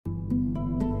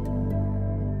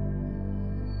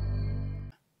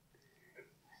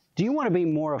Do you want to be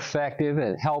more effective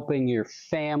at helping your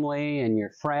family and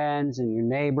your friends and your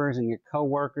neighbors and your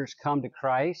coworkers come to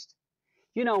Christ?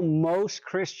 You know, most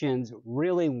Christians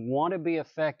really want to be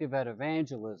effective at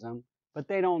evangelism, but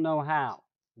they don't know how.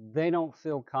 They don't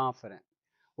feel confident.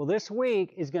 Well, this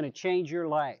week is going to change your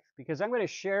life because I'm going to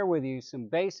share with you some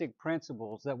basic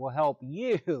principles that will help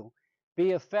you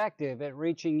be effective at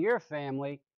reaching your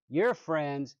family, your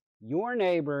friends, your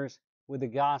neighbors with the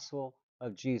gospel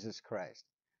of Jesus Christ.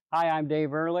 Hi, I'm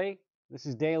Dave Early. This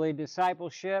is Daily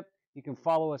Discipleship. You can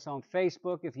follow us on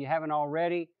Facebook if you haven't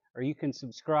already, or you can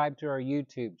subscribe to our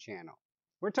YouTube channel.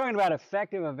 We're talking about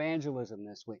effective evangelism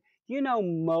this week. You know,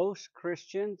 most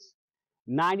Christians,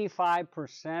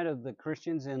 95% of the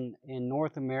Christians in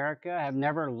North America have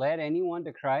never led anyone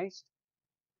to Christ.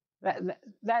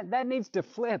 That needs to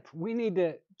flip. We need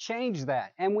to change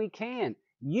that, and we can.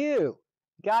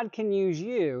 God can use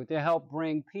you to help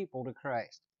bring people to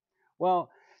Christ.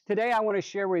 Well, today I want to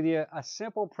share with you a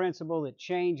simple principle that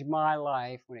changed my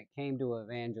life when it came to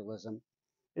evangelism.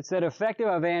 It's that effective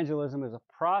evangelism is a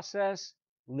process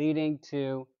leading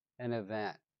to an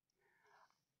event.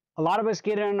 A lot of us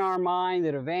get in our mind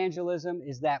that evangelism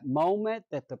is that moment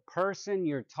that the person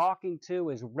you're talking to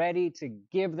is ready to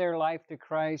give their life to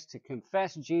Christ, to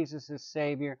confess Jesus as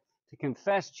Savior, to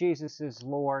confess Jesus as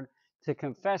Lord, to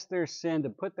confess their sin, to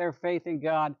put their faith in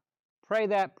God, pray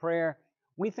that prayer.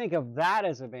 We think of that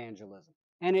as evangelism,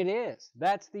 and it is.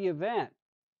 That's the event.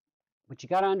 But you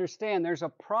got to understand there's a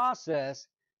process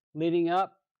leading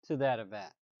up to that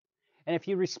event. And if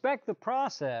you respect the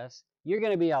process, you're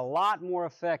going to be a lot more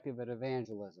effective at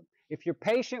evangelism. If you're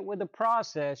patient with the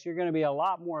process, you're going to be a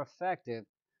lot more effective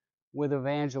with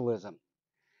evangelism.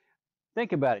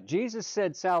 Think about it. Jesus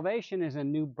said salvation is a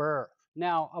new birth.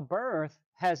 Now, a birth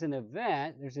has an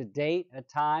event. There's a date, a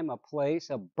time, a place,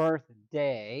 a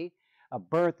birthday, a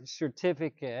birth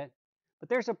certificate. But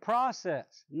there's a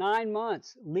process, 9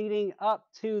 months leading up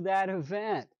to that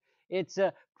event. It's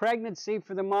a pregnancy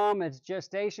for the mom. It's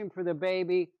gestation for the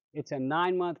baby. It's a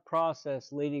 9-month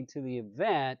process leading to the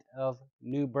event of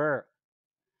new birth.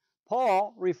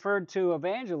 Paul referred to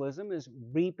evangelism as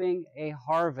reaping a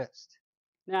harvest.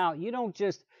 Now, you don't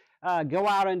just go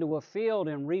out into a field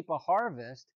and reap a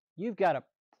harvest. You've got to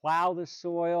plow the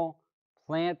soil,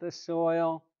 plant the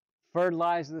soil,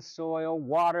 fertilize the soil,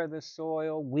 water the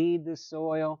soil, weed the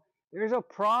soil. There's a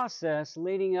process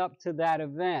leading up to that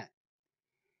event.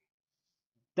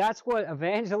 That's what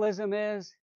evangelism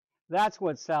is. That's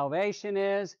what salvation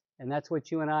is. And that's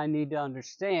what you and I need to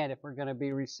understand if we're going to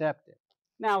be receptive.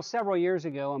 Now, several years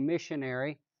ago, a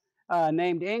missionary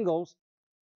named Ingalls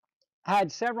had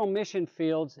several mission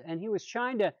fields, and he was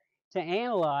trying to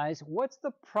analyze what's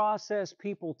the process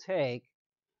people take,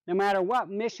 no matter what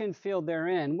mission field they're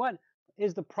in. What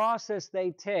is the process they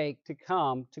take to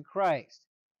come to Christ?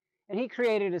 And he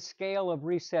created a scale of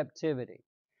receptivity.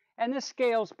 And this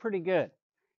scale's pretty good.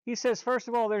 He says, first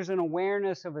of all, there's an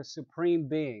awareness of a supreme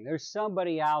being. There's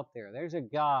somebody out there. There's a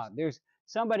God. There's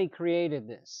somebody created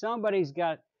this. Somebody's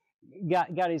got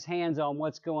his hands on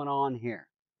what's going on here.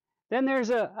 Then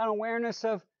there's an awareness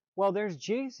of, well, there's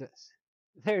Jesus.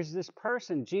 There's this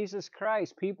person, Jesus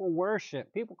Christ. People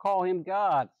worship. People call him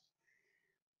God.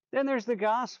 Then there's the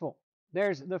gospel.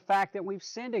 There's the fact that we've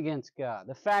sinned against God.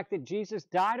 The fact that Jesus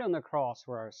died on the cross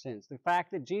for our sins. The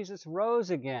fact that Jesus rose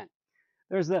again.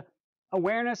 There's the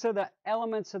awareness of the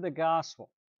elements of the gospel.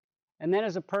 And then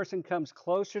as a person comes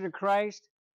closer to Christ,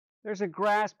 there's a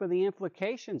grasp of the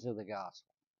implications of the gospel.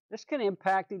 This can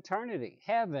impact eternity,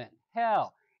 heaven,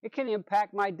 hell. It can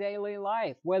impact my daily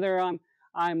life, whether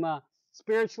I'm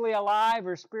spiritually alive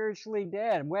or spiritually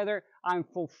dead, whether I'm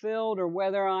fulfilled or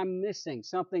whether I'm missing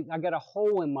something. I got a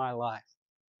hole in my life.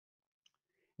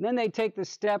 And then they take the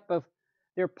step of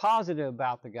they're positive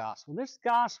about the gospel. This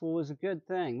gospel is a good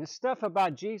thing. This stuff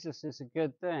about Jesus is a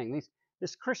good thing.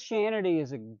 This Christianity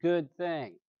is a good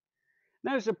thing.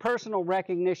 There's a personal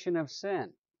recognition of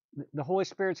sin. The Holy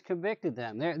Spirit's convicted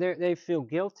them. They feel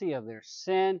guilty of their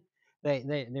sin.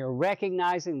 They're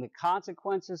recognizing the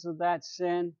consequences of that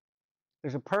sin.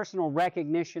 There's a personal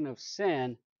recognition of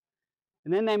sin.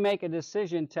 And then they make a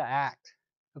decision to act.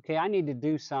 Okay, I need to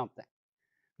do something.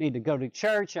 I need to go to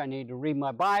church. I need to read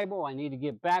my Bible. I need to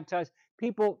get baptized.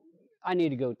 I need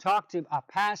to go talk to a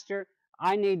pastor.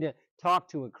 I need to talk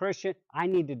to a Christian. I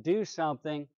need to do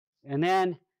something. And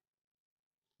then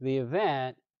the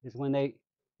event is when they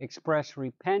express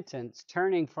repentance,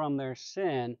 turning from their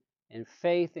sin and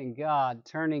faith in God,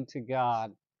 turning to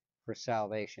God for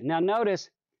salvation. Now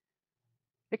notice,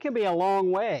 it can be a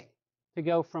long way to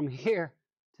go from here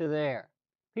to there.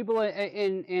 People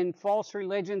in false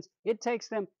religions, it takes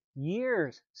them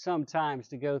years sometimes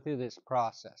to go through this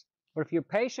process. But if you're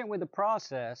patient with the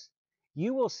process,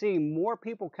 you will see more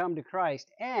people come to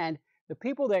Christ, and the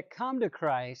people that come to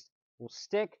Christ will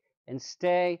stick and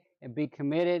stay and be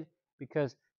committed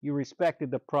because you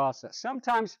respected the process.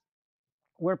 Sometimes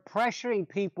we're pressuring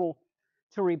people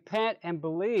to repent and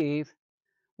believe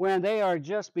when they are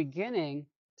just beginning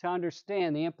to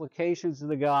understand the implications of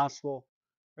the gospel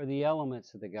or the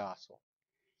elements of the gospel.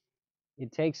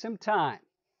 It takes some time,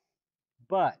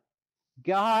 but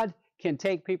God can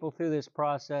take people through this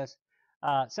process,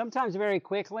 sometimes very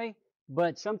quickly,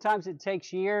 but sometimes it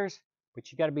takes years,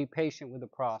 but you got to be patient with the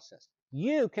process.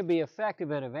 You can be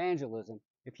effective at evangelism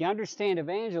if you understand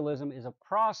evangelism is a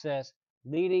process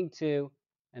leading to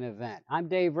an event. I'm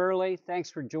Dave Earley.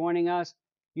 Thanks for joining us.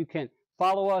 You can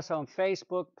follow us on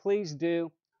Facebook, please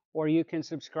do, or you can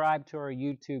subscribe to our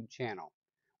YouTube channel.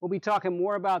 We'll be talking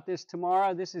more about this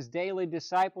tomorrow. This is Daily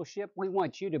Discipleship. We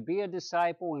want you to be a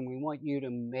disciple, and we want you to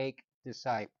make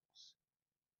disciples.